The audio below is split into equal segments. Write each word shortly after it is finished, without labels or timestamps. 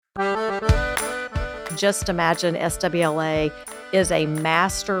Just Imagine SWLA is a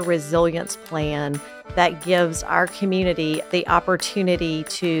master resilience plan that gives our community the opportunity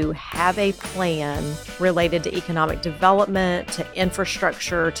to have a plan related to economic development, to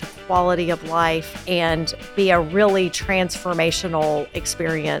infrastructure, to quality of life, and be a really transformational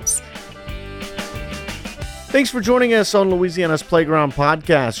experience. Thanks for joining us on Louisiana's Playground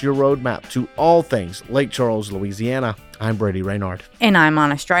Podcast, your roadmap to all things Lake Charles, Louisiana. I'm Brady Reynard. And I'm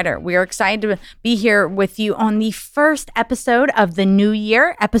Anna Strider. We are excited to be here with you on the first episode of the new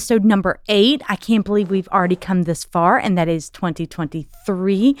year, episode number 8. I can't believe we've already come this far, and that is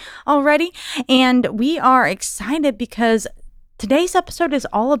 2023 already. And we are excited because today's episode is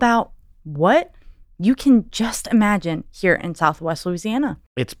all about what you can just imagine here in Southwest Louisiana.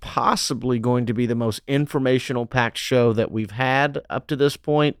 It's possibly going to be the most informational packed show that we've had up to this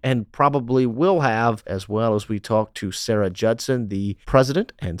point, and probably will have, as well as we talk to Sarah Judson, the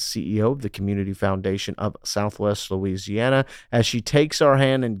president and CEO of the Community Foundation of Southwest Louisiana, as she takes our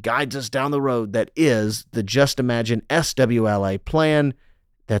hand and guides us down the road that is the Just Imagine SWLA plan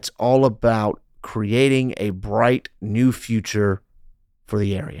that's all about creating a bright new future for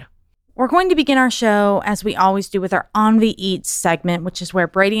the area. We're going to begin our show, as we always do, with our Envy Eats segment, which is where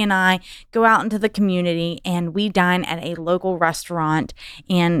Brady and I go out into the community and we dine at a local restaurant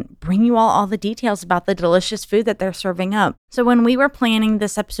and bring you all the details about the delicious food that they're serving up. So when we were planning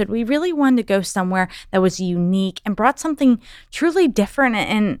this episode, we really wanted to go somewhere that was unique and brought something truly different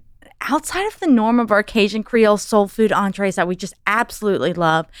and outside of the norm of our Cajun Creole soul food entrees that we just absolutely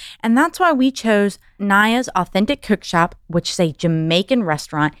love. And that's why we chose Naya's Authentic Cook Shop, which is a Jamaican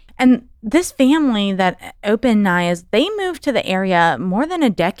restaurant. And this family that opened Naya's, they moved to the area more than a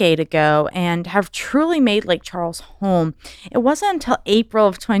decade ago and have truly made Lake Charles home. It wasn't until April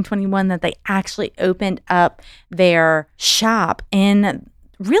of 2021 that they actually opened up their shop in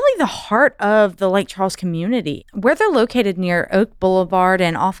really the heart of the Lake Charles community. Where they're located near Oak Boulevard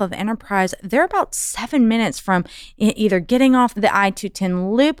and off of Enterprise, they're about 7 minutes from either getting off the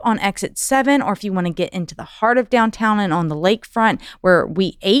I-210 loop on exit 7, or if you want to get into the heart of downtown and on the lakefront where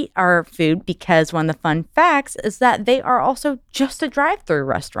we ate our food, because one of the fun facts is that they are also just a drive-through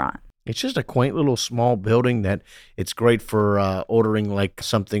restaurant. It's just a quaint little small building that it's great for ordering like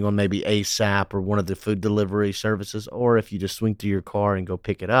something on maybe ASAP or one of the food delivery services, or if you just swing to your car and go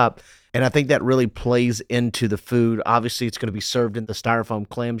pick it up. And I think that really plays into the food. Obviously, it's going to be served in the styrofoam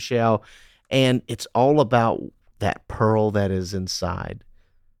clamshell, and it's all about that pearl that is inside.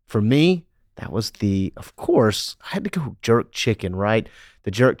 For me, that was of course, I had to go jerk chicken, right? The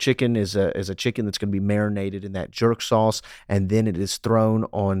jerk chicken is a chicken that's going to be marinated in that jerk sauce, and then it is thrown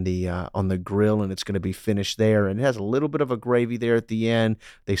on the grill, and it's going to be finished there. And it has a little bit of a gravy there at the end.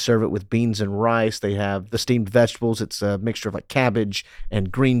 They serve it with beans and rice. They have the steamed vegetables. It's a mixture of like cabbage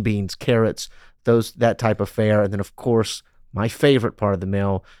and green beans, carrots, that type of fare. And then, of course, my favorite part of the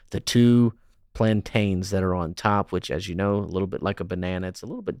meal, the 2 plantains that are on top, which, as you know, a little bit like a banana. It's a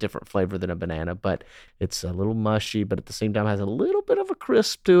little bit different flavor than a banana, but it's a little mushy, but at the same time has a little bit of a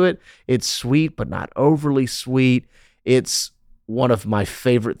crisp to it. It's sweet, but not overly sweet. It's one of my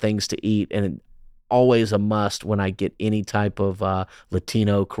favorite things to eat, and always a must when I get any type of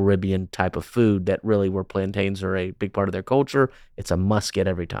Latino, Caribbean type of food that really where plantains are a big part of their culture. It's a must get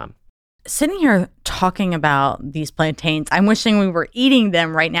every time. Sitting here talking about these plantains, I'm wishing we were eating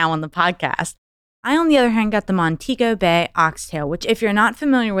them right now on the podcast. I, on the other hand, got the Montego Bay oxtail, which, if you're not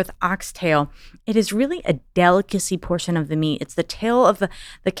familiar with oxtail, it is really a delicacy portion of the meat. It's the tail of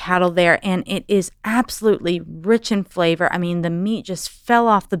the cattle there, and it is absolutely rich in flavor. I mean, the meat just fell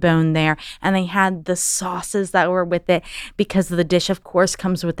off the bone there, and they had the sauces that were with it, because the dish, of course,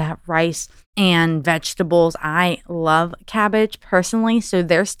 comes with that rice and vegetables. I love cabbage personally, so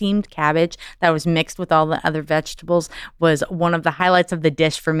their steamed cabbage that was mixed with all the other vegetables was one of the highlights of the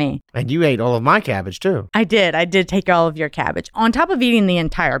dish for me. And you ate all of my cabbage too. I did take all of your cabbage on top of eating the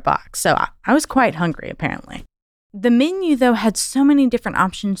entire box, so I was quite hungry apparently. The menu, though, had so many different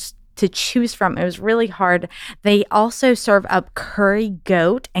options to choose from. It was really hard. They also serve up curry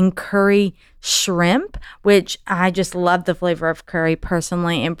goat and curry shrimp, which I just love the flavor of curry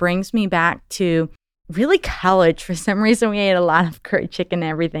personally. It brings me back to really college. For some reason, we ate a lot of curry chicken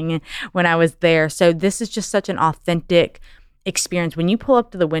and everything when I was there. So this is just such an authentic experience. When you pull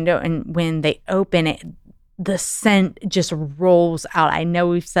up to the window and when they open it, the scent just rolls out. I know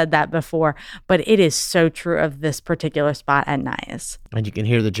we've said that before, but it is so true of this particular spot at Naya's. And you can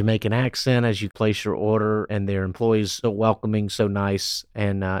hear the Jamaican accent as you place your order, and their employees so welcoming, so nice.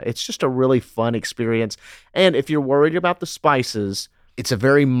 And it's just a really fun experience. And if you're worried about the spices, it's a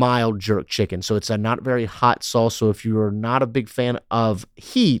very mild jerk chicken. So it's a not very hot sauce. So if you're not a big fan of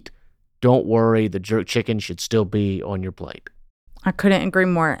heat, don't worry, the jerk chicken should still be on your plate. I couldn't agree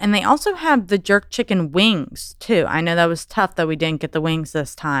more. And they also have the jerk chicken wings, too. I know that was tough that we didn't get the wings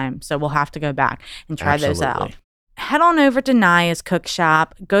this time, so we'll have to go back and try those out. Head on over to Naya's Cook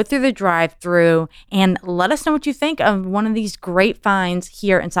Shop, go through the drive-thru, and let us know what you think of one of these great finds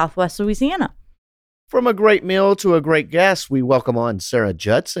here in Southwest Louisiana. From a great meal to a great guest, we welcome on Sarah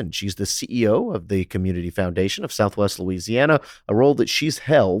Judson. She's the CEO of the Community Foundation of Southwest Louisiana, a role that she's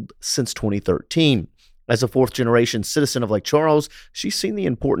held since 2013. As a fourth-generation citizen of Lake Charles, she's seen the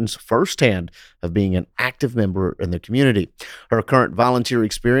importance firsthand of being an active member in the community. Her current volunteer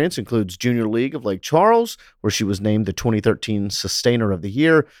experience includes Junior League of Lake Charles, where she was named the 2013 Sustainer of the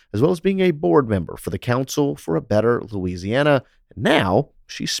Year, as well as being a board member for the Council for a Better Louisiana. And now,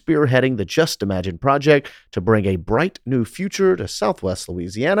 she's spearheading the Just Imagine project to bring a bright new future to Southwest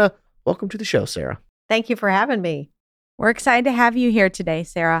Louisiana. Welcome to the show, Sarah. Thank you for having me. We're excited to have you here today,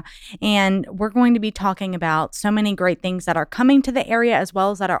 Sarah, and we're going to be talking about so many great things that are coming to the area as well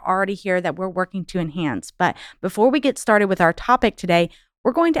as that are already here that we're working to enhance. But before we get started with our topic today,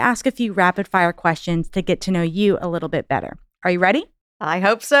 we're going to ask a few rapid-fire questions to get to know you a little bit better. Are you ready? I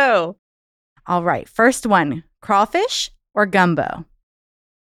hope so. All right. First one, crawfish or gumbo?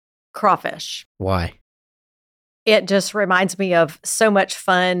 Crawfish. Why? It just reminds me of so much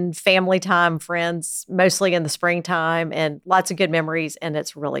fun, family time, friends, mostly in the springtime, and lots of good memories, and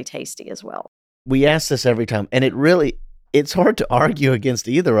it's really tasty as well. We ask this every time, and it's hard to argue against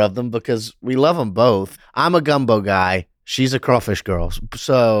either of them because we love them both. I'm a gumbo guy. She's a crawfish girl.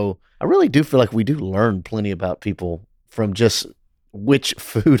 So I really do feel like we do learn plenty about people from just which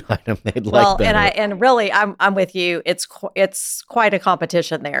food item they'd like better. And really, I'm with you. It's quite a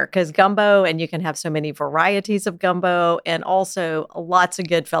competition there because gumbo, and you can have so many varieties of gumbo, and also lots of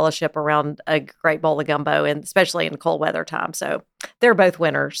good fellowship around a great bowl of gumbo, and especially in cold weather time. So they're both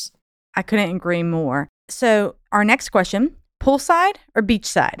winners. I couldn't agree more. So our next question: poolside or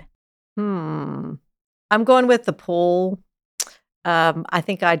beachside? I'm going with the pool. I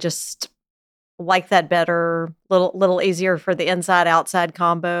think I just like that better, little easier for the inside-outside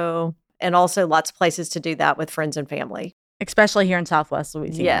combo, and also lots of places to do that with friends and family. Especially here in Southwest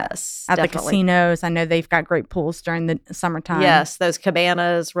Louisiana. Yes, At definitely. the casinos, I know they've got great pools during the summertime. Yes, those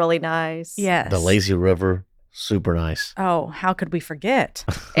cabanas, really nice. Yes. The lazy river, super nice. Oh, how could we forget?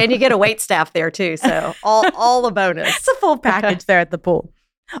 And you get a wait staff there too, so all a bonus. It's a full package there at the pool.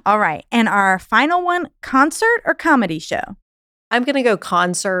 All right, and our final one, concert or comedy show? I'm going to go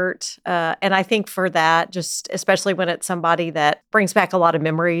concert. And I think for that, just especially when it's somebody that brings back a lot of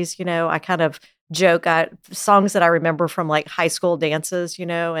memories, I kind of joke songs that I remember from like high school dances,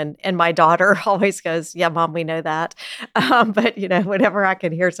 and my daughter always goes, yeah, Mom, we know that. But, whenever I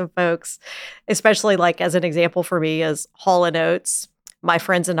can hear some folks, especially like as an example for me is Hall & Oates. My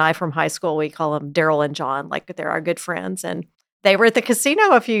friends and I from high school, we call them Daryl and John, like they're our good friends. And they were at the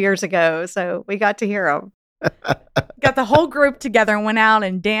casino a few years ago, so we got to hear them. Got the whole group together and went out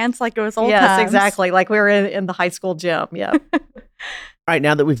and danced like it was old times. Yes, exactly. Like we were in the high school gym. Yeah. All right,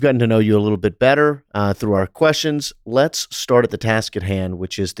 now that we've gotten to know you a little bit better through our questions, let's start at the task at hand,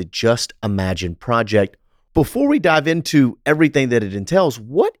 which is the Just Imagine project. Before we dive into everything that it entails,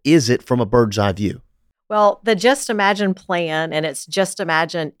 what is it from a bird's eye view? Well, the Just Imagine plan, and it's Just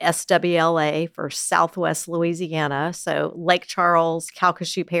Imagine SWLA for Southwest Louisiana. So Lake Charles,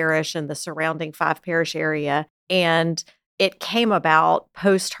 Calcasieu Parish, and the surrounding 5-parish area. And it came about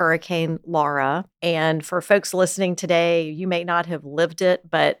post-Hurricane Laura. And for folks listening today, you may not have lived it,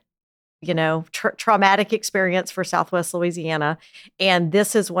 but traumatic experience for Southwest Louisiana. And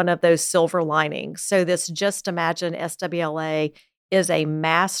this is one of those silver linings. So this Just Imagine SWLA is a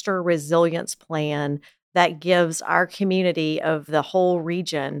master resilience plan that gives our community of the whole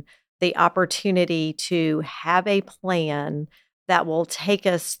region the opportunity to have a plan that will take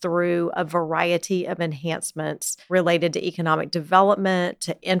us through a variety of enhancements related to economic development,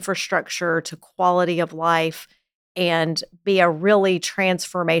 to infrastructure, to quality of life, and be a really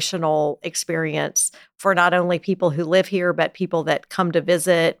transformational experience for not only people who live here, but people that come to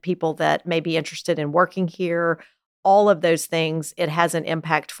visit, people that may be interested in working here. All of those things, it has an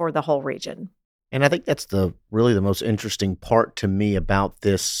impact for the whole region. And I think that's really the most interesting part to me about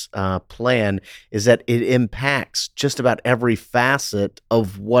this plan is that it impacts just about every facet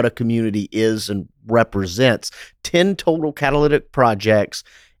of what a community is and represents. 10 total catalytic projects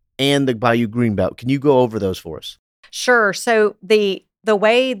and the Bayou Greenbelt. Can you go over those for us? Sure. So the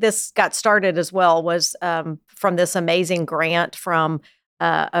way this got started as well was from this amazing grant from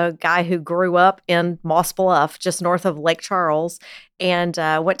a guy who grew up in Moss Bluff, just north of Lake Charles, and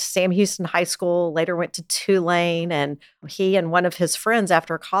went to Sam Houston High School, later went to Tulane. And he and one of his friends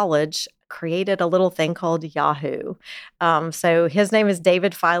after college created a little thing called Yahoo. So his name is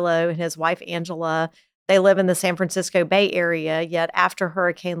David Philo and his wife, Angela. They live in the San Francisco Bay Area, yet after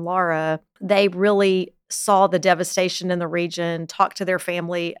Hurricane Laura, they really saw the devastation in the region, talked to their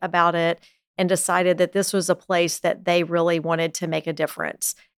family about it, and decided that this was a place that they really wanted to make a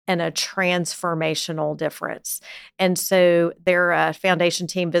difference and a transformational difference. And so their foundation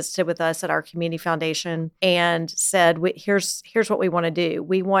team visited with us at our community foundation and said, here's what we want to do.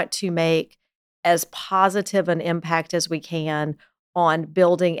 We want to make as positive an impact as we can on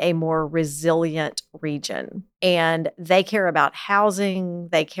building a more resilient region. And they care about housing,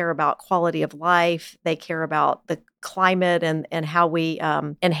 they care about quality of life, they care about the climate and how we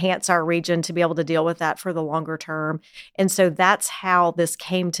enhance our region to be able to deal with that for the longer term. And so that's how this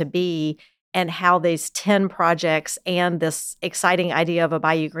came to be, and how these 10 projects and this exciting idea of a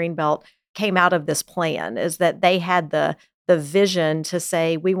Bayou Greenbelt came out of this plan, is that they had the vision to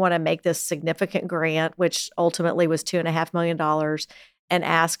say, we want to make this significant grant, which ultimately was $2.5 million, and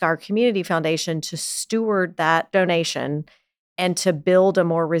ask our community foundation to steward that donation and to build a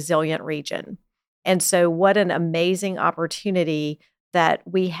more resilient region. And so what an amazing opportunity that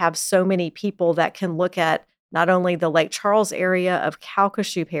we have so many people that can look at not only the Lake Charles area of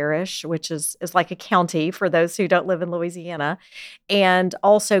Calcasieu Parish, which is like a county for those who don't live in Louisiana, and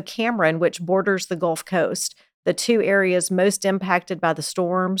also Cameron, which borders the Gulf Coast, the two areas most impacted by the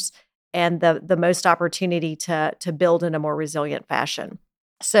storms and the most opportunity to build in a more resilient fashion.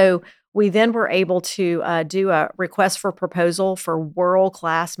 So we then were able to do a request for proposal for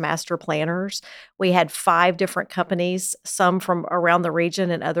world-class master planners. We had 5 different companies, some from around the region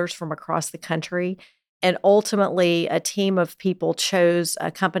and others from across the country. And ultimately, a team of people chose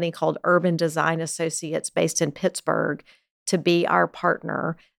a company called Urban Design Associates based in Pittsburgh to be our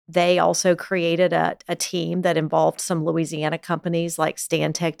partner. They also created a team that involved some Louisiana companies like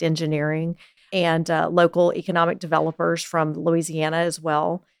Stantec Engineering and local economic developers from Louisiana as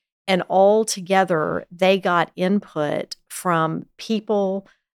well. And all together, they got input from people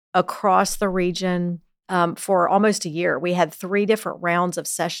across the region for almost a year. We had 3 different rounds of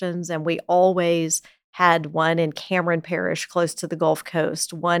sessions, and we always had one in Cameron Parish, close to the Gulf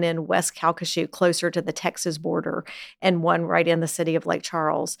Coast, one in West Calcasieu, closer to the Texas border, and one right in the city of Lake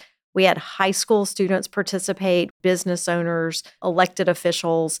Charles. We had high school students participate, business owners, elected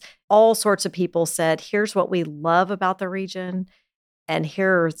officials, all sorts of people said, here's what we love about the region, and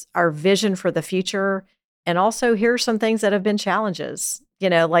here's our vision for the future. And also, here are some things that have been challenges,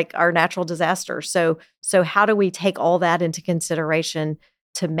 like our natural disasters. So how do we take all that into consideration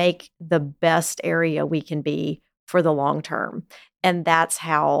to make the best area we can be for the long term? And that's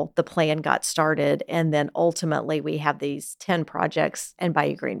how the plan got started. And then ultimately, we have these 10 projects in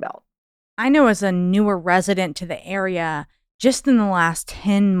Bayou Greenbelt. I know as a newer resident to the area, just in the last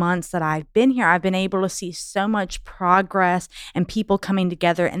 10 months that I've been here, I've been able to see so much progress and people coming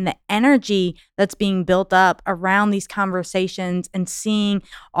together, and the energy that's being built up around these conversations, and seeing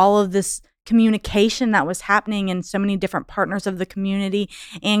all of this communication that was happening and so many different partners of the community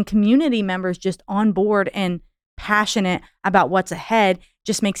and community members just on board and passionate about what's ahead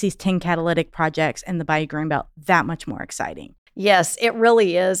just makes these 10 catalytic projects in the Bayou Greenbelt that much more exciting. Yes, it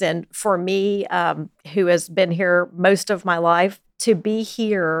really is. And for me, who has been here most of my life, to be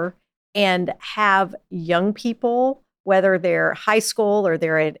here and have young people, whether they're high school or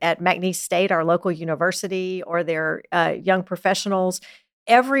they're at McNeese State, our local university, or they're young professionals,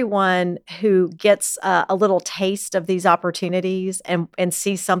 everyone who gets a little taste of these opportunities and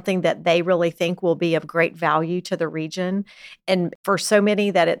sees something that they really think will be of great value to the region. And for so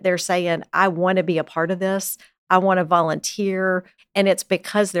many that they're saying, I want to be a part of this. I want to volunteer. And it's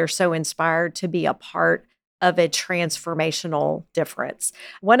because they're so inspired to be a part of a transformational difference.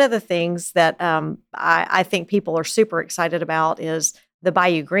 One of the things that I think people are super excited about is the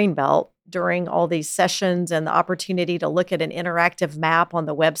Bayou Greenbelt. During all these sessions and the opportunity to look at an interactive map on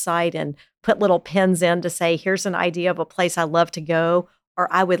the website and put little pins in to say, here's an idea of a place I love to go, or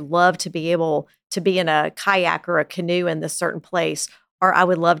I would love to be able to be in a kayak or a canoe in this certain place, or I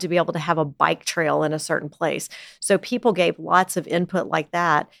would love to be able to have a bike trail in a certain place. So people gave lots of input like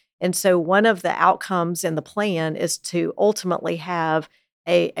that. And so one of the outcomes in the plan is to ultimately have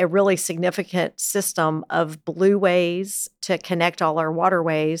a really significant system of blueways to connect all our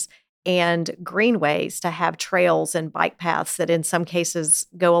waterways and greenways to have trails and bike paths that in some cases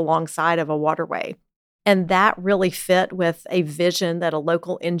go alongside of a waterway. And that really fit with a vision that a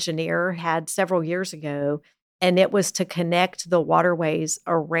local engineer had several years ago and it was to connect the waterways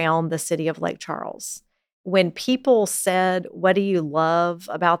around the city of Lake Charles. When people said, "What do you love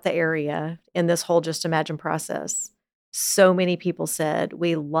about the area in this whole Just Imagine process?" So many people said,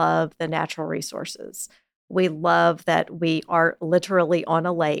 "We love the natural resources. We love that we are literally on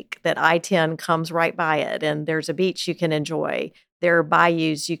a lake, that I-10 comes right by it, and there's a beach you can enjoy. There are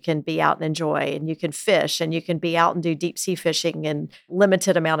bayous you can be out and enjoy, and you can fish, and you can be out and do deep sea fishing in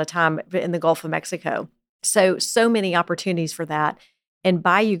limited amount of time in the Gulf of Mexico." So many opportunities for that. And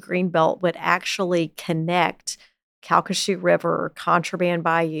Bayou Greenbelt would actually connect Calcasieu River, Contraband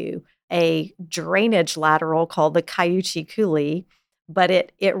Bayou, a drainage lateral called the Cayuchi Coulee, but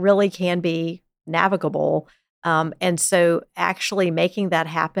it really can be navigable. And so actually making that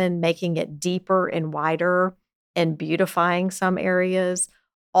happen, making it deeper and wider and beautifying some areas,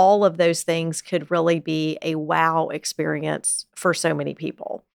 all of those things could really be a wow experience for so many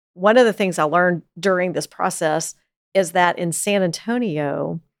people. One of the things I learned during this process is that in San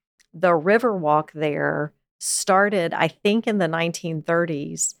Antonio, the Riverwalk there started, I think, in the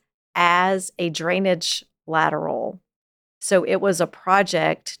 1930s as a drainage lateral. So it was a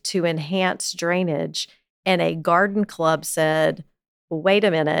project to enhance drainage, and a garden club said, "Wait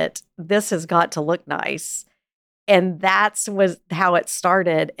a minute, this has got to look nice." And that's was how it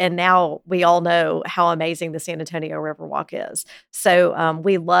started. And now we all know how amazing the San Antonio Riverwalk is. So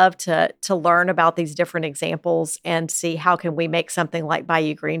we love to learn about these different examples and see how can we make something like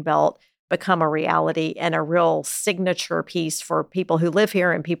Bayou Greenbelt become a reality and a real signature piece for people who live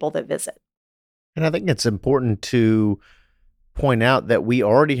here and people that visit. And I think it's important to point out that we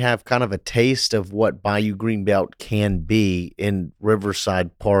already have kind of a taste of what Bayou Greenbelt can be in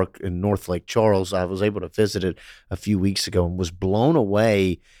Riverside Park in North Lake Charles. I was able to visit it a few weeks ago and was blown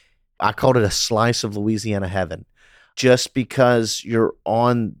away. I called it a slice of Louisiana heaven, just because you're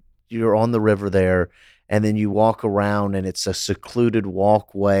on the river there, and then you walk around and it's a secluded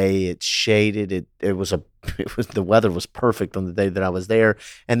walkway. It's shaded. The weather was perfect on the day that I was there.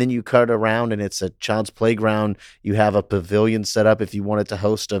 And then you cut around and it's a child's playground. You have a pavilion set up if you wanted to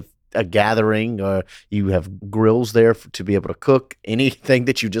host a gathering, or you have grills there to be able to cook anything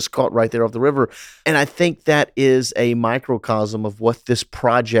that you just caught right there off the river. And I think that is a microcosm of what this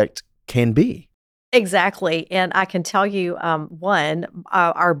project can be. Exactly. And I can tell you,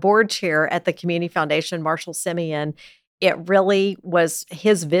 our board chair at the Community Foundation, Marshall Simeon, it really was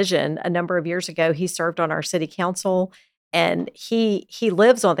his vision a number of years ago. He served on our city council, and he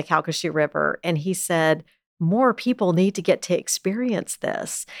lives on the Calcasieu River. And he said, more people need to get to experience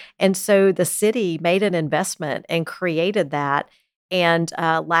this. And so the city made an investment and created that. And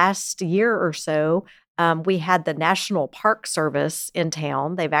last year or so, we had the National Park Service in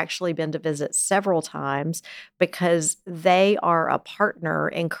town. They've actually been to visit several times because they are a partner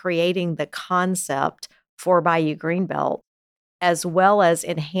in creating the concept for Bayou Greenbelt, as well as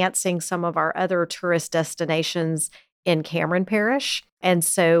enhancing some of our other tourist destinations in Cameron Parish. And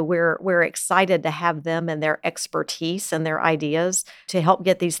so we're excited to have them and their expertise and their ideas to help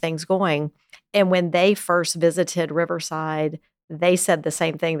get these things going. And when they first visited Riverside, they said the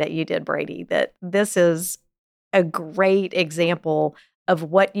same thing that you did, Brady, that this is a great example of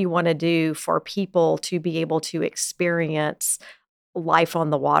what you want to do for people to be able to experience life on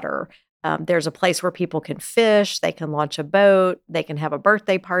the water. There's a place where people can fish, they can launch a boat, they can have a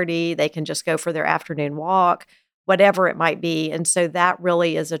birthday party, they can just go for their afternoon walk, whatever it might be. And so that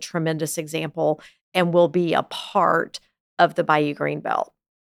really is a tremendous example and will be a part of the Bayou Greenbelt.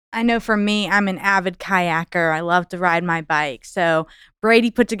 I know for me, I'm an avid kayaker. I love to ride my bike. So Brady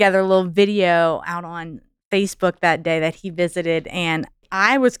put together a little video out on Facebook that day that he visited, and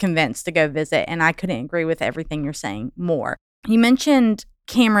I was convinced to go visit, and I couldn't agree with everything you're saying more. You mentioned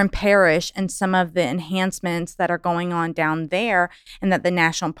Cameron Parish and some of the enhancements that are going on down there and that the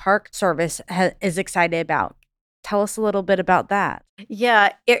National Park Service is excited about. Tell us a little bit about that.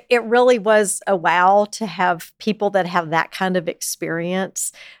 Yeah, it really was a wow to have people that have that kind of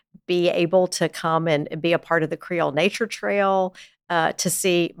experience be able to come and be a part of the Creole Nature Trail, to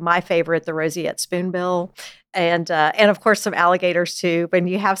see my favorite, the roseate spoonbill, and of course some alligators too. When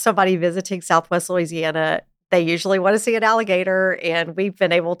you have somebody visiting Southwest Louisiana, they usually want to see an alligator, and we've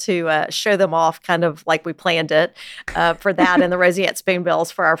been able to show them off kind of like we planned it for that and the roseate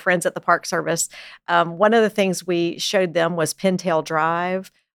spoonbills for our friends at the Park Service. One of the things we showed them was Pintail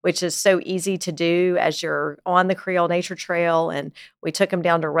Drive, which is so easy to do as you're on the Creole Nature Trail. And we took them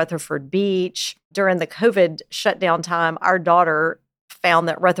down to Rutherford Beach. During the COVID shutdown time, our daughter found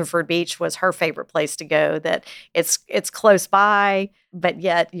that Rutherford Beach was her favorite place to go, that it's close by, but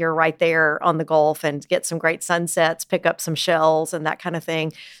yet you're right there on the Gulf and get some great sunsets, pick up some shells and that kind of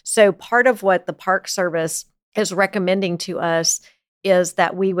thing. So part of what the Park Service is recommending to us is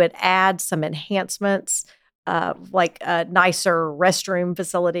that we would add some enhancements, like nicer restroom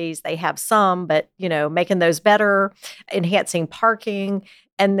facilities. They have some, but making those better, enhancing parking,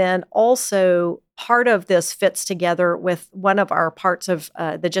 and then also part of this fits together with one of our parts of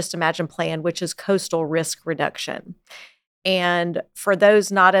the Just Imagine plan, which is coastal risk reduction. And for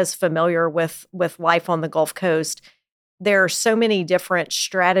those not as familiar with life on the Gulf Coast, there are so many different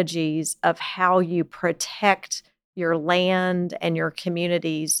strategies of how you protect your land and your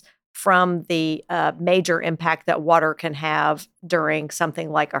communities from the major impact that water can have during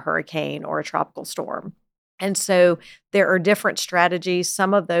something like a hurricane or a tropical storm. And so there are different strategies.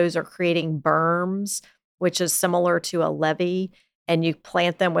 Some of those are creating berms, which is similar to a levee, and you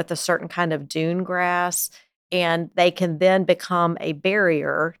plant them with a certain kind of dune grass, and they can then become a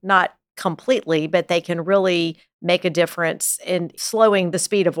barrier, not completely, but they can really make a difference in slowing the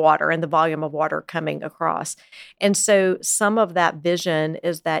speed of water and the volume of water coming across. And so some of that vision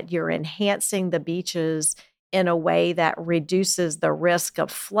is that you're enhancing the beaches in a way that reduces the risk of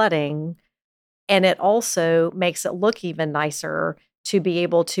flooding. And it also makes it look even nicer to be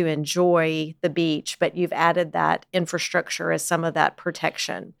able to enjoy the beach, but you've added that infrastructure as some of that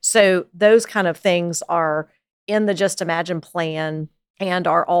protection. So those kind of things are in the Just Imagine plan and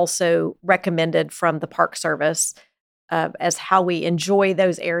are also recommended from the Park Service as how we enjoy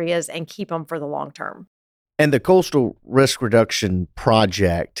those areas and keep them for the long term. And the Coastal Risk Reduction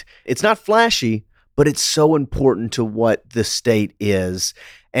Project, it's not flashy, but it's so important to what the state is.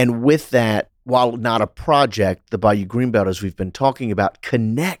 And with that, while not a project, the Bayou Greenbelt, as we've been talking about,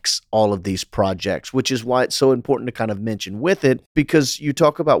 connects all of these projects, which is why it's so important to kind of mention with it, because you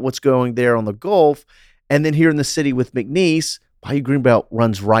talk about what's going there on the Gulf, and then here in the city with McNeese, Bayou Greenbelt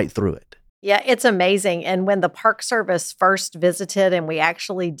runs right through it. Yeah, it's amazing. And when the Park Service first visited and we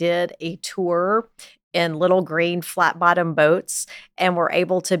actually did a tour in little green flat bottom boats and were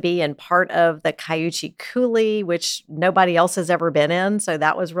able to be in part of the Cayuchi Coulee, which nobody else has ever been in. So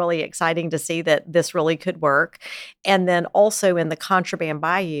that was really exciting to see that this really could work. And then also in the Contraband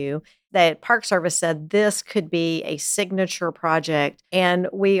Bayou, the Park Service said this could be a signature project. And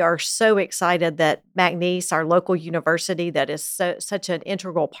we are so excited that McNeese, our local university that is such an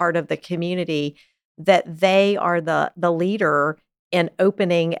integral part of the community, that they are the leader in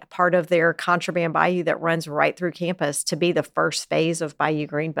opening part of their Contraband Bayou that runs right through campus to be the first phase of Bayou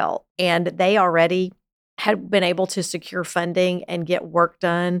Greenbelt. And they already had been able to secure funding and get work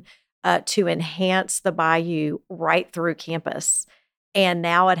done to enhance the bayou right through campus. And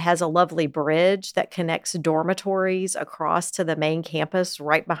now it has a lovely bridge that connects dormitories across to the main campus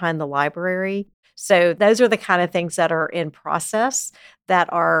right behind the library. So those are the kind of things that are in process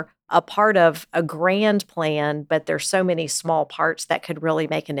that are a part of a grand plan, but there's so many small parts that could really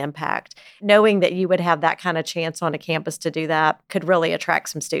make an impact. Knowing that you would have that kind of chance on a campus to do that could really attract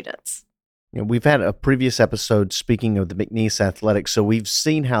some students. We've had a previous episode speaking of the McNeese Athletics, so we've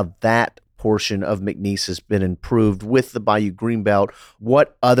seen how that portion of McNeese has been improved with the Bayou Greenbelt.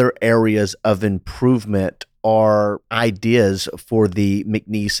 What other areas of improvement are ideas for the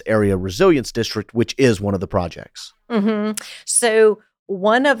McNeese Area Resilience District, which is one of the projects? Mm-hmm. So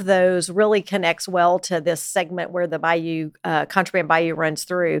one of those really connects well to this segment where the Bayou, Contraband Bayou runs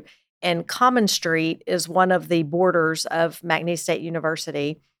through. And Common Street is one of the borders of McNeese State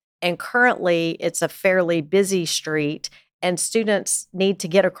University. And currently, it's a fairly busy street. And students need to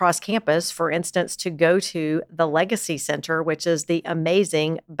get across campus, for instance, to go to the Legacy Center, which is the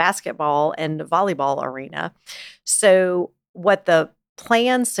amazing basketball and volleyball arena. So what the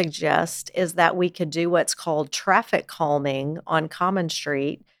plan suggests is that we could do what's called traffic calming on Common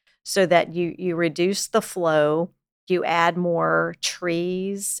Street so that you reduce the flow, you add more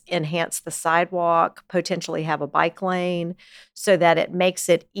trees, enhance the sidewalk, potentially have a bike lane so that it makes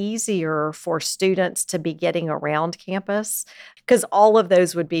it easier for students to be getting around campus, because all of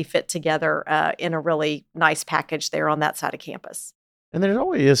those would be fit together in a really nice package there on that side of campus. And there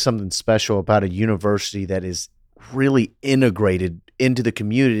always is something special about a university that is really integrated into the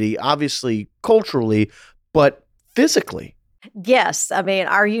community, obviously culturally, but physically. Yes. I mean,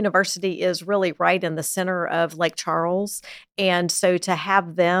 our university is really right in the center of Lake Charles. And so to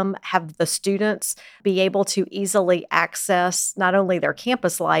have the students be able to easily access not only their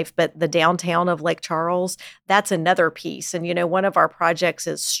campus life, but the downtown of Lake Charles, that's another piece. And, one of our projects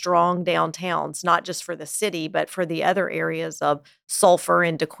is strong downtowns, not just for the city, but for the other areas of Sulphur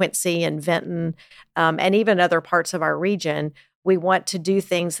and DeQuincy and Vinton, and even other parts of our region. We want to do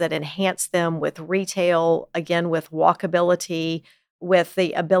things that enhance them with retail, again, with walkability, with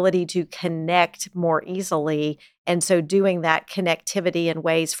the ability to connect more easily. And so doing that connectivity in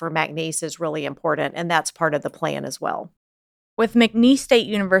ways for McNeese is really important. And that's part of the plan as well. With McNeese State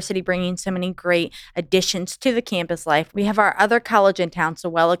University bringing so many great additions to the campus life, we have our other college in town,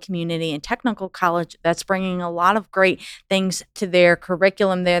 SWLA Community and Technical College, that's bringing a lot of great things to their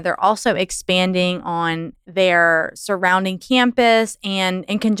curriculum there. They're also expanding on their surrounding campus, and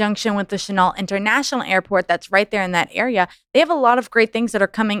in conjunction with the Chennault International Airport that's right there in that area, they have a lot of great things that are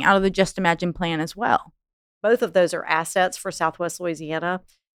coming out of the Just Imagine plan as well. Both of those are assets for Southwest Louisiana,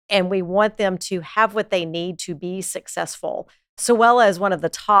 and we want them to have what they need to be successful. SWLA is one of the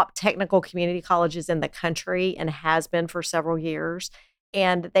top technical community colleges in the country and has been for several years.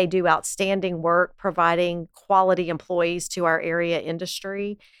 And they do outstanding work providing quality employees to our area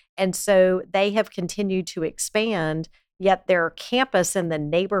industry. And so they have continued to expand, yet their campus and the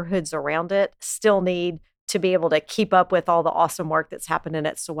neighborhoods around it still need to be able to keep up with all the awesome work that's happening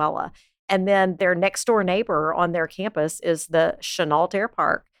at SWLA. And then their next door neighbor on their campus is the Chennault Air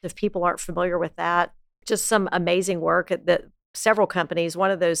Park. If people aren't familiar with that, just some amazing work that several companies, one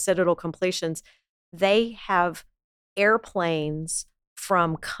of those Citadel Completions, they have airplanes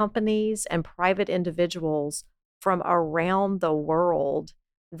from companies and private individuals from around the world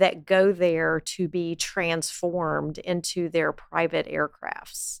that go there to be transformed into their private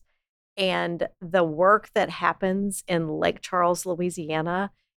aircrafts. And the work that happens in Lake Charles,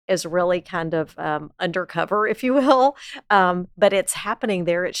 Louisiana, is really kind of undercover, if you will. But it's happening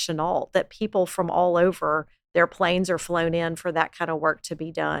there at Chennault, that people from all over, their planes are flown in for that kind of work to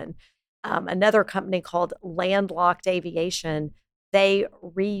be done. Another company called Landlocked Aviation, they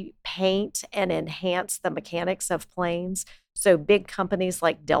repaint and enhance the mechanics of planes. So big companies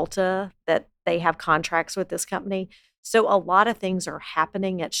like Delta, that they have contracts with this company. So a lot of things are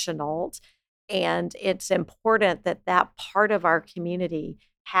happening at Chennault, and it's important that that part of our community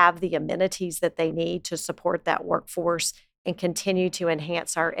have the amenities that they need to support that workforce and continue to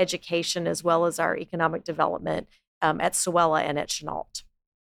enhance our education as well as our economic development at SWLA and at Chennault.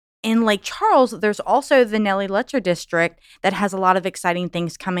 In Lake Charles, there's also the Nellie Letcher District that has a lot of exciting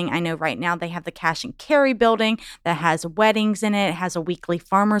things coming. I know right now they have the Cash and Carry building that has weddings in it. It has a weekly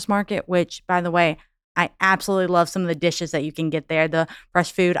farmers market, which, by the way, I absolutely love some of the dishes that you can get there. The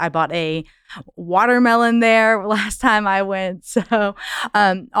fresh food. I bought a watermelon there last time I went. So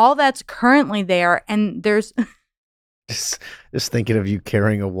all that's currently there. And there's... Just thinking of you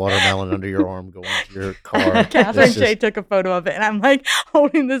carrying a watermelon under your arm going to your car. Catherine Shea took a photo of it, and I'm like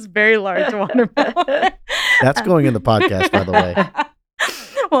holding this very large watermelon. That's going in the podcast, by the way.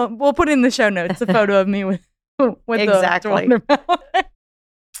 Well, we'll put in the show notes a photo of me with exactly. the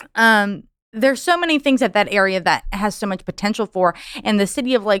watermelon. There's so many things at that area that has so much potential for. And the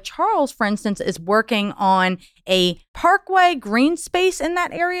city of Lake Charles, for instance, is working on a parkway green space in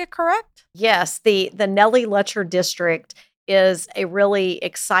that area, correct? Yes, the Nellie Letcher District is a really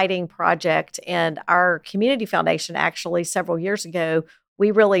exciting project. And our community foundation, actually, several years ago,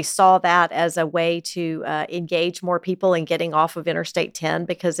 we really saw that as a way to engage more people in getting off of Interstate 10,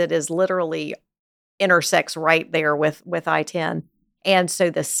 because it is literally intersects right there with I-10. And so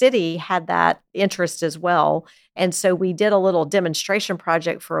the city had that interest as well. And so we did a little demonstration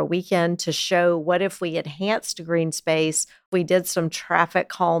project for a weekend to show what if we enhanced green space, we did some traffic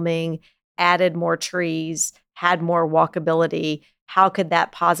calming, added more trees, had more walkability. How could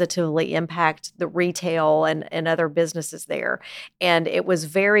that positively impact the retail and other businesses there? And it was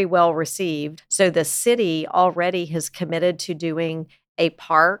very well received. So the city already has committed to doing a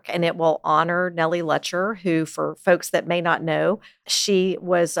park, and it will honor Nellie Letcher, who, for folks that may not know, she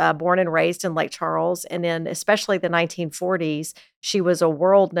was born and raised in Lake Charles. And in especially the 1940s, she was a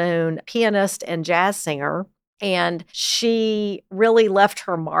world-known pianist and jazz singer. And she really left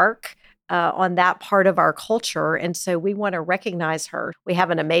her mark on that part of our culture. And so we want to recognize her. We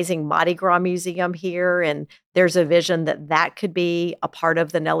have an amazing Mardi Gras museum here, and there's a vision that that could be a part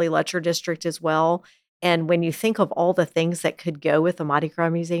of the Nellie Letcher District as well. And when you think of all the things that could go with the Mardi Gras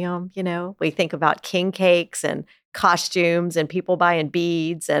Museum, you know, we think about king cakes and costumes and people buying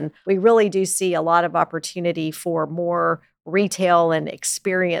beads. And we really do see a lot of opportunity for more retail and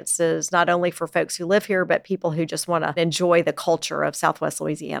experiences, not only for folks who live here, but people who just want to enjoy the culture of Southwest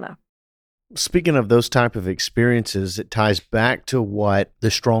Louisiana. Speaking of those type of experiences, it ties back to what the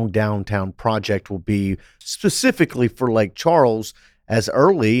Strong Downtown Project will be specifically for Lake Charles as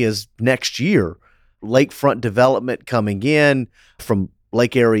early as next year. Lakefront development coming in from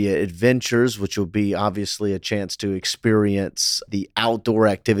Lake Area Adventures, which will be obviously a chance to experience the outdoor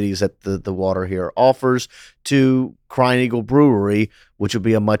activities that the water here offers, to Crying Eagle Brewery, which will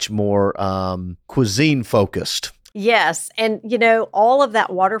be a much more cuisine-focused Yes. And, all of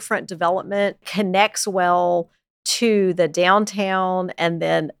that waterfront development connects well to the downtown and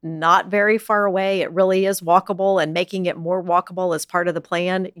then not very far away. It really is walkable, and making it more walkable as part of the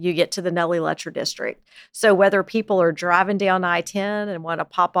plan. You get to the Nellie Letcher district. So whether people are driving down I-10 and want to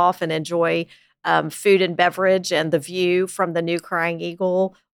pop off and enjoy food and beverage and the view from the new Crying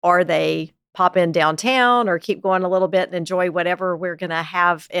Eagle, or they pop in downtown or keep going a little bit and enjoy whatever we're going to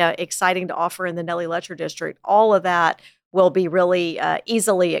have exciting to offer in the Nellie Letcher district, all of that will be really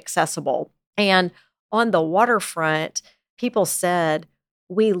easily accessible. And on the waterfront, people said,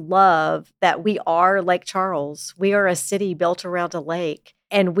 we love that we are Lake Charles. We are a city built around a lake,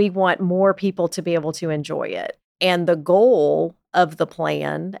 and we want more people to be able to enjoy it. And the goal of the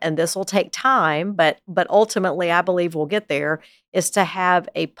plan, and this will take time, but ultimately I believe we'll get there, is to have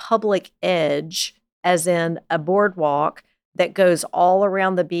a public edge, as in a boardwalk that goes all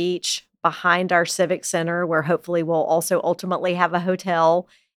around the beach behind our civic center, where hopefully we'll also ultimately have a hotel,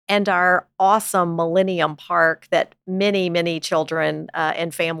 and our awesome Millennium Park that many, many children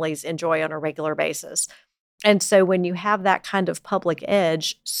and families enjoy on a regular basis. And so when you have that kind of public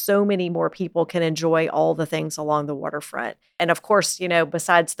edge, so many more people can enjoy all the things along the waterfront. And of course,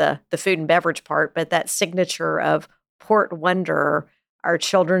 besides the food and beverage part, but that signature of Port Wonder, our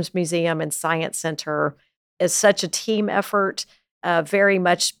Children's Museum and Science Center, is such a team effort, very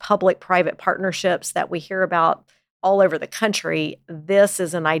much public-private partnerships that we hear about all over the country. This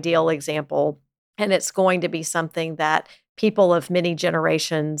is an ideal example, and it's going to be something that people of many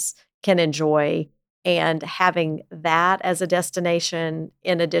generations can enjoy. And having that as a destination,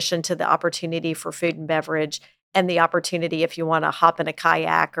 in addition to the opportunity for food and beverage, and the opportunity if you want to hop in a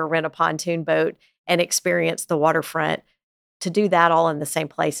kayak or rent a pontoon boat and experience the waterfront, to do that all in the same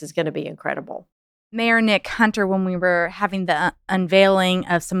place is going to be incredible. Mayor Nick Hunter, when we were having the unveiling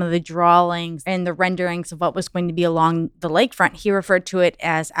of some of the drawings and the renderings of what was going to be along the lakefront, he referred to it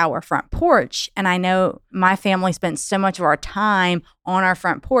as our front porch. And I know my family spent so much of our time on our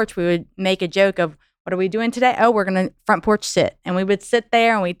front porch. We would make a joke of, what are we doing today? Oh, we're going to front porch sit. And we would sit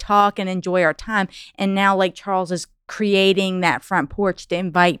there and we talk and enjoy our time. And now Lake Charles is creating that front porch to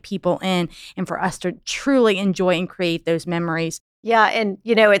invite people in and for us to truly enjoy and create those memories. Yeah. And,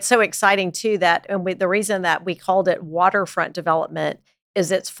 it's so exciting too that, the reason that we called it waterfront development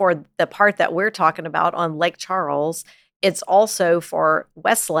is it's for the part that we're talking about on Lake Charles. It's also for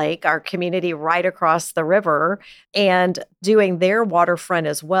Westlake, our community right across the river, and doing their waterfront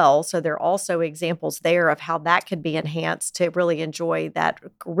as well. So there are also examples there of how that could be enhanced to really enjoy that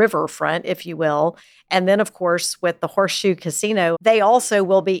riverfront, if you will. And then, of course, with the Horseshoe Casino, they also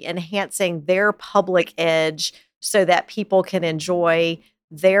will be enhancing their public edge so that people can enjoy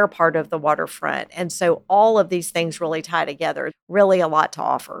their part of the waterfront. And so all of these things really tie together, really a lot to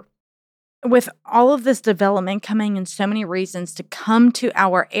offer. With all of this development coming in so many reasons to come to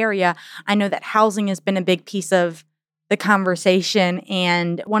our area, I know that housing has been a big piece of the conversation.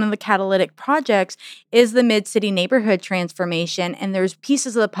 And one of the catalytic projects is the Mid-City neighborhood transformation. And there's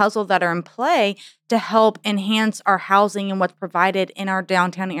pieces of the puzzle that are in play to help enhance our housing and what's provided in our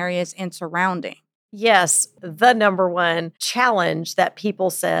downtown areas and surrounding. Yes, the number one challenge that people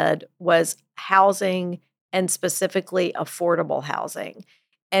said was housing, and specifically affordable housing.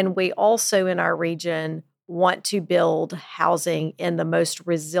 And we also in our region want to build housing in the most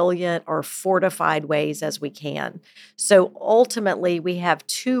resilient or fortified ways as we can. So ultimately, we have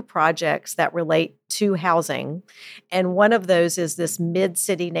two projects that relate to housing. And one of those is this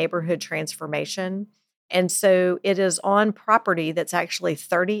Mid-City neighborhood transformation. And so it is on property that's actually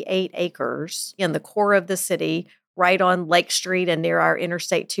 38 acres in the core of the city, right on Lake Street and near our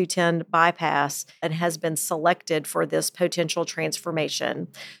Interstate 210 bypass, and has been selected for this potential transformation.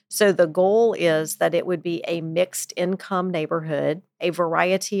 So the goal is that it would be a mixed income neighborhood, a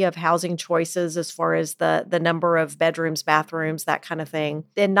variety of housing choices as far as the number of bedrooms, bathrooms, that kind of thing,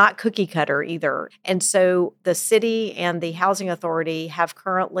 and not cookie cutter either. And so the city and the housing authority have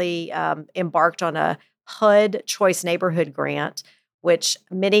currently embarked on a HUD Choice Neighborhood Grant, which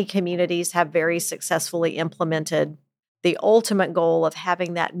many communities have very successfully implemented. The ultimate goal of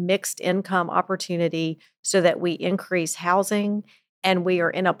having that mixed income opportunity so that we increase housing and we are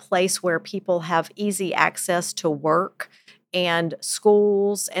in a place where people have easy access to work and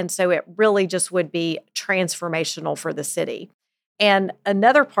schools. And so it really just would be transformational for the city. And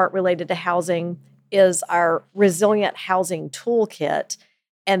another part related to housing is our Resilient Housing Toolkit.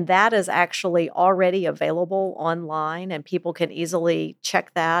 And that is actually already available online, and people can easily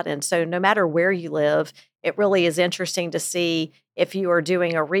check that. And so no matter where you live, it really is interesting to see if you are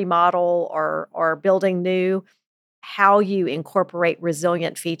doing a remodel or building new, how you incorporate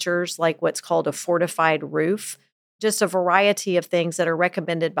resilient features like what's called a fortified roof just a variety of things that are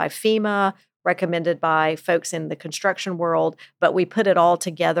recommended by FEMA, recommended by folks in the construction world, but we put it all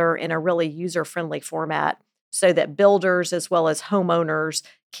together in a really user-friendly format so that builders as well as homeowners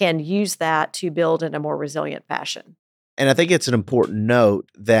can use that to build in a more resilient fashion. And I think it's an important note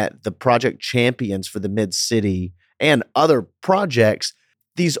that the project champions for the Mid-City and other projects,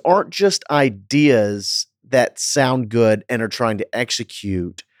 these aren't just ideas that sound good and are trying to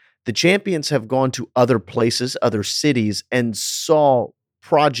execute. The champions have gone to other places, other cities, and saw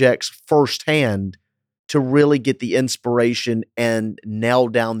projects firsthand to really get the inspiration and nail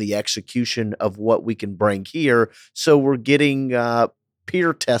down the execution of what we can bring here. So we're getting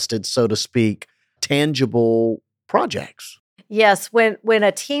peer tested, so to speak, tangible projects. Yes, when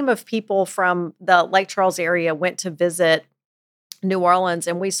a team of people from the Lake Charles area went to visit New Orleans,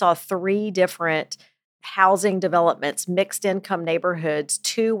 and we saw 3 different housing developments, mixed income neighborhoods.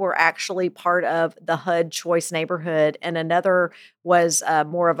 2 were actually part of the HUD Choice neighborhood, and another was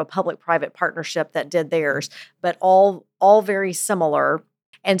more of a public-private partnership that did theirs, but all very similar.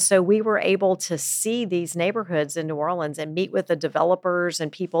 And so we were able to see these neighborhoods in New Orleans and meet with the developers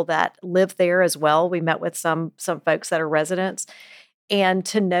and people that live there as well. We met with some folks that are residents, and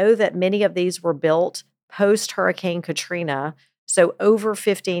to know that many of these were built post Hurricane Katrina, so over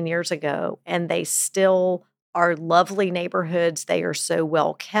 15 years ago, and they still are lovely neighborhoods. They are so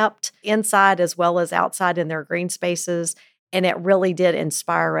well kept inside as well as outside in their green spaces. And it really did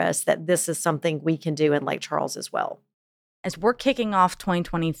inspire us that this is something we can do in Lake Charles as well. As we're kicking off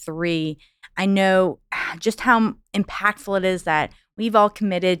 2023, I know just how impactful it is that we've all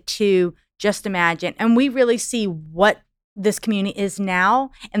committed to Just Imagine, and we really see what this community is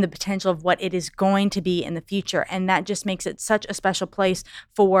now and the potential of what it is going to be in the future. And that just makes it such a special place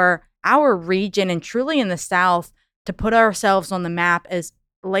for our region and truly in the South to put ourselves on the map as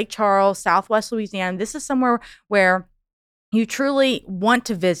Lake Charles, Southwest Louisiana. This is somewhere where you truly want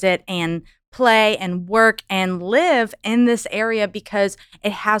to visit and play and work and live in this area because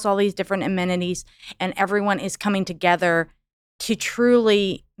it has all these different amenities and everyone is coming together to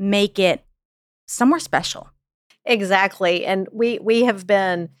truly make it somewhere special. Exactly. And we have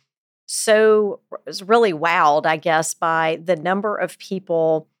been so really wowed, I guess, by the number of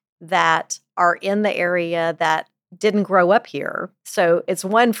people that are in the area that didn't grow up here. So it's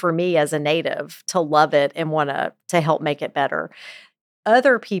one for me as a native to love it and want to help make it better.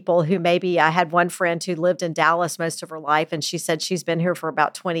 Other people who maybe, I had one friend who lived in Dallas most of her life, and she said she's been here for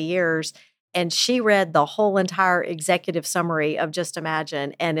about 20 years. And she read the whole entire executive summary of Just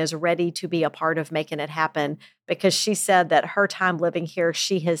Imagine and is ready to be a part of making it happen because she said that her time living here,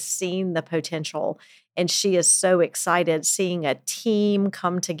 she has seen the potential and she is so excited seeing a team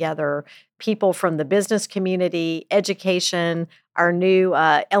come together, people from the business community, education, our new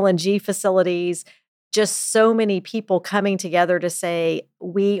LNG facilities, just so many people coming together to say,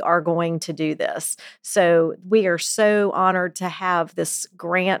 we are going to do this. So we are so honored to have this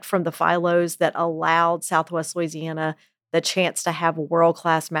grant from the Philos that allowed Southwest Louisiana the chance to have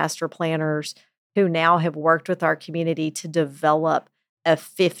world-class master planners who now have worked with our community to develop a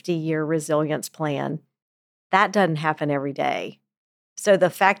 50-year resilience plan. That doesn't happen every day. So the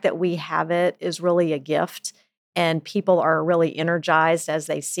fact that we have it is really a gift. And people are really energized as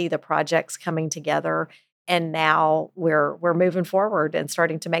they see the projects coming together. And now we're moving forward and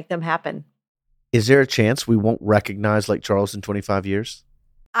starting to make them happen. Is there a chance we won't recognize Lake Charles in 25 years?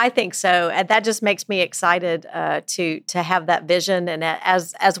 I think so. And that just makes me excited to have that vision. And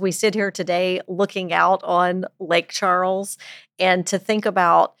as we sit here today looking out on Lake Charles and to think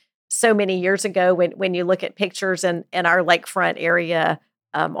about so many years ago when you look at pictures in our lakefront area,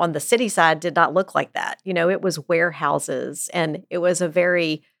 on the city side did not look like that. You know, it was warehouses and it was a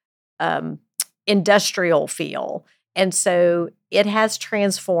very industrial feel. And so it has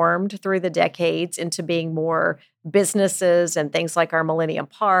transformed through the decades into being more businesses and things like our Millennium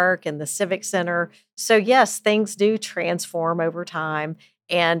Park and the Civic Center. So yes, things do transform over time.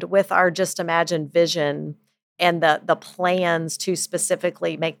 And with our Just Imagine vision and the plans to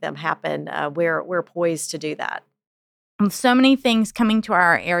specifically make them happen, we're poised to do that. With so many things coming to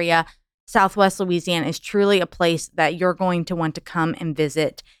our area, Southwest Louisiana is truly a place that you're going to want to come and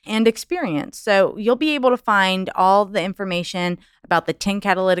visit and experience. So you'll be able to find all the information about the 10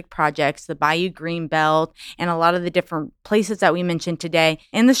 catalytic projects, the Bayou Greenbelt, and a lot of the different places that we mentioned today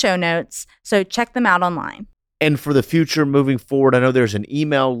in the show notes. So check them out online. And for the future moving forward, I know there's an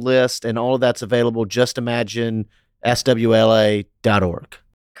email list and all of that's available. Just imagine SWLA.org.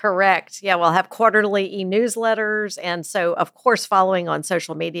 Correct. Yeah, we'll have quarterly e-newsletters. And so, of course, following on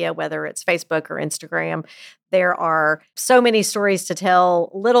social media, whether it's Facebook or Instagram, there are so many stories to tell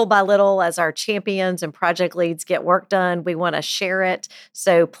little by little as our champions and project leads get work done. We want to share it.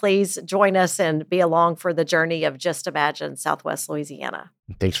 So please join us and be along for the journey of Just Imagine Southwest Louisiana.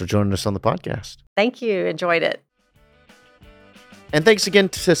 Thanks for joining us on the podcast. Thank you. Enjoyed it. And thanks again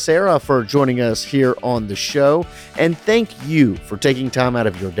to Sarah for joining us here on the show. And thank you for taking time out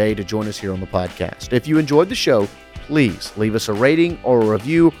of your day to join us here on the podcast. If you enjoyed the show, please leave us a rating or a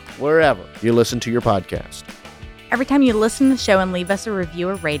review wherever you listen to your podcast. Every time you listen to the show and leave us a review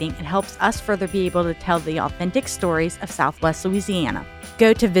or rating, it helps us further be able to tell the authentic stories of Southwest Louisiana.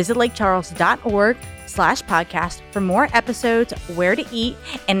 Go to visitlakecharles.org/podcast for more episodes, where to eat,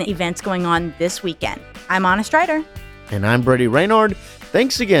 and events going on this weekend. I'm Anna Strider. And I'm Brady Reynard.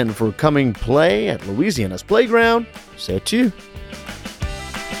 Thanks again for coming play at Louisiana's Playground. C'est tu.